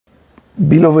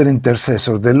Beloved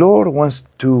intercessor, the Lord wants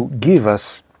to give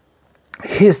us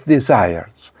His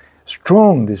desires,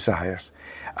 strong desires.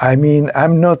 I mean,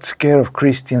 I'm not scared of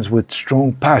Christians with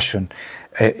strong passion.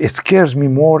 It scares me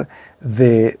more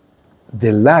the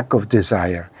lack of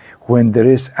desire, when there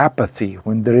is apathy,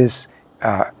 when there is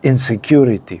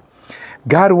insecurity.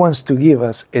 God wants to give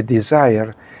us a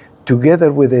desire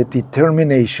together with a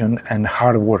determination and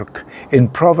hard work. In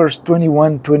Proverbs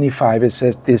 21:25, it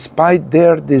says, despite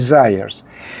their desires,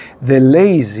 the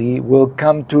lazy will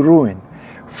come to ruin,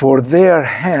 for their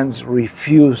hands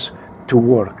refuse to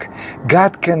work.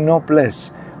 God cannot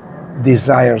bless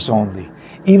desires only,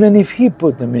 even if He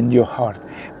put them in your heart,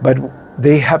 but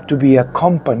they have to be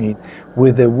accompanied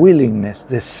with the willingness,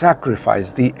 the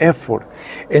sacrifice, the effort.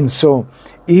 And so,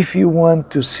 if you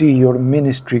want to see your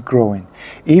ministry growing,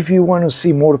 if you want to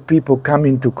see more people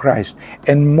coming to Christ,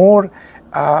 and more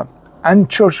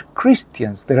unchurched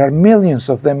Christians, there are millions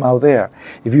of them out there.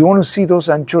 If you want to see those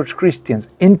unchurched Christians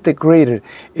integrated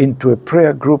into a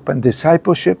prayer group and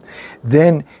discipleship,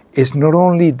 then it's not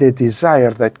only the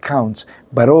desire that counts,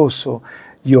 but also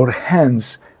your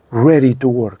hands ready to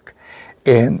work,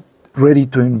 and ready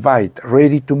to invite,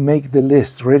 ready to make the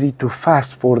list, ready to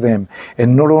fast for them,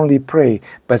 and not only pray,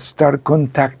 but start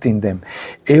contacting them.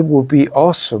 It would be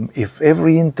awesome if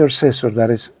every intercessor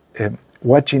that is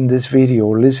watching this video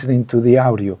or listening to the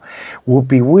audio would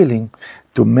be willing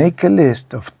to make a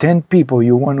list of 10 people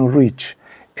you want to reach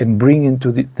and bring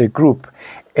into the group,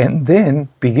 and then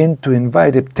begin to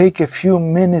invite it. Take a few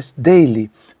minutes daily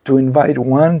to invite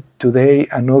one today,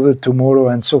 another tomorrow,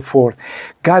 and so forth.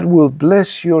 God will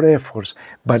bless your efforts,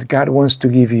 but God wants to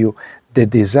give you the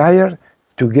desire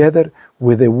together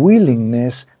with the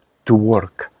willingness to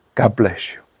work. God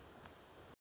bless you.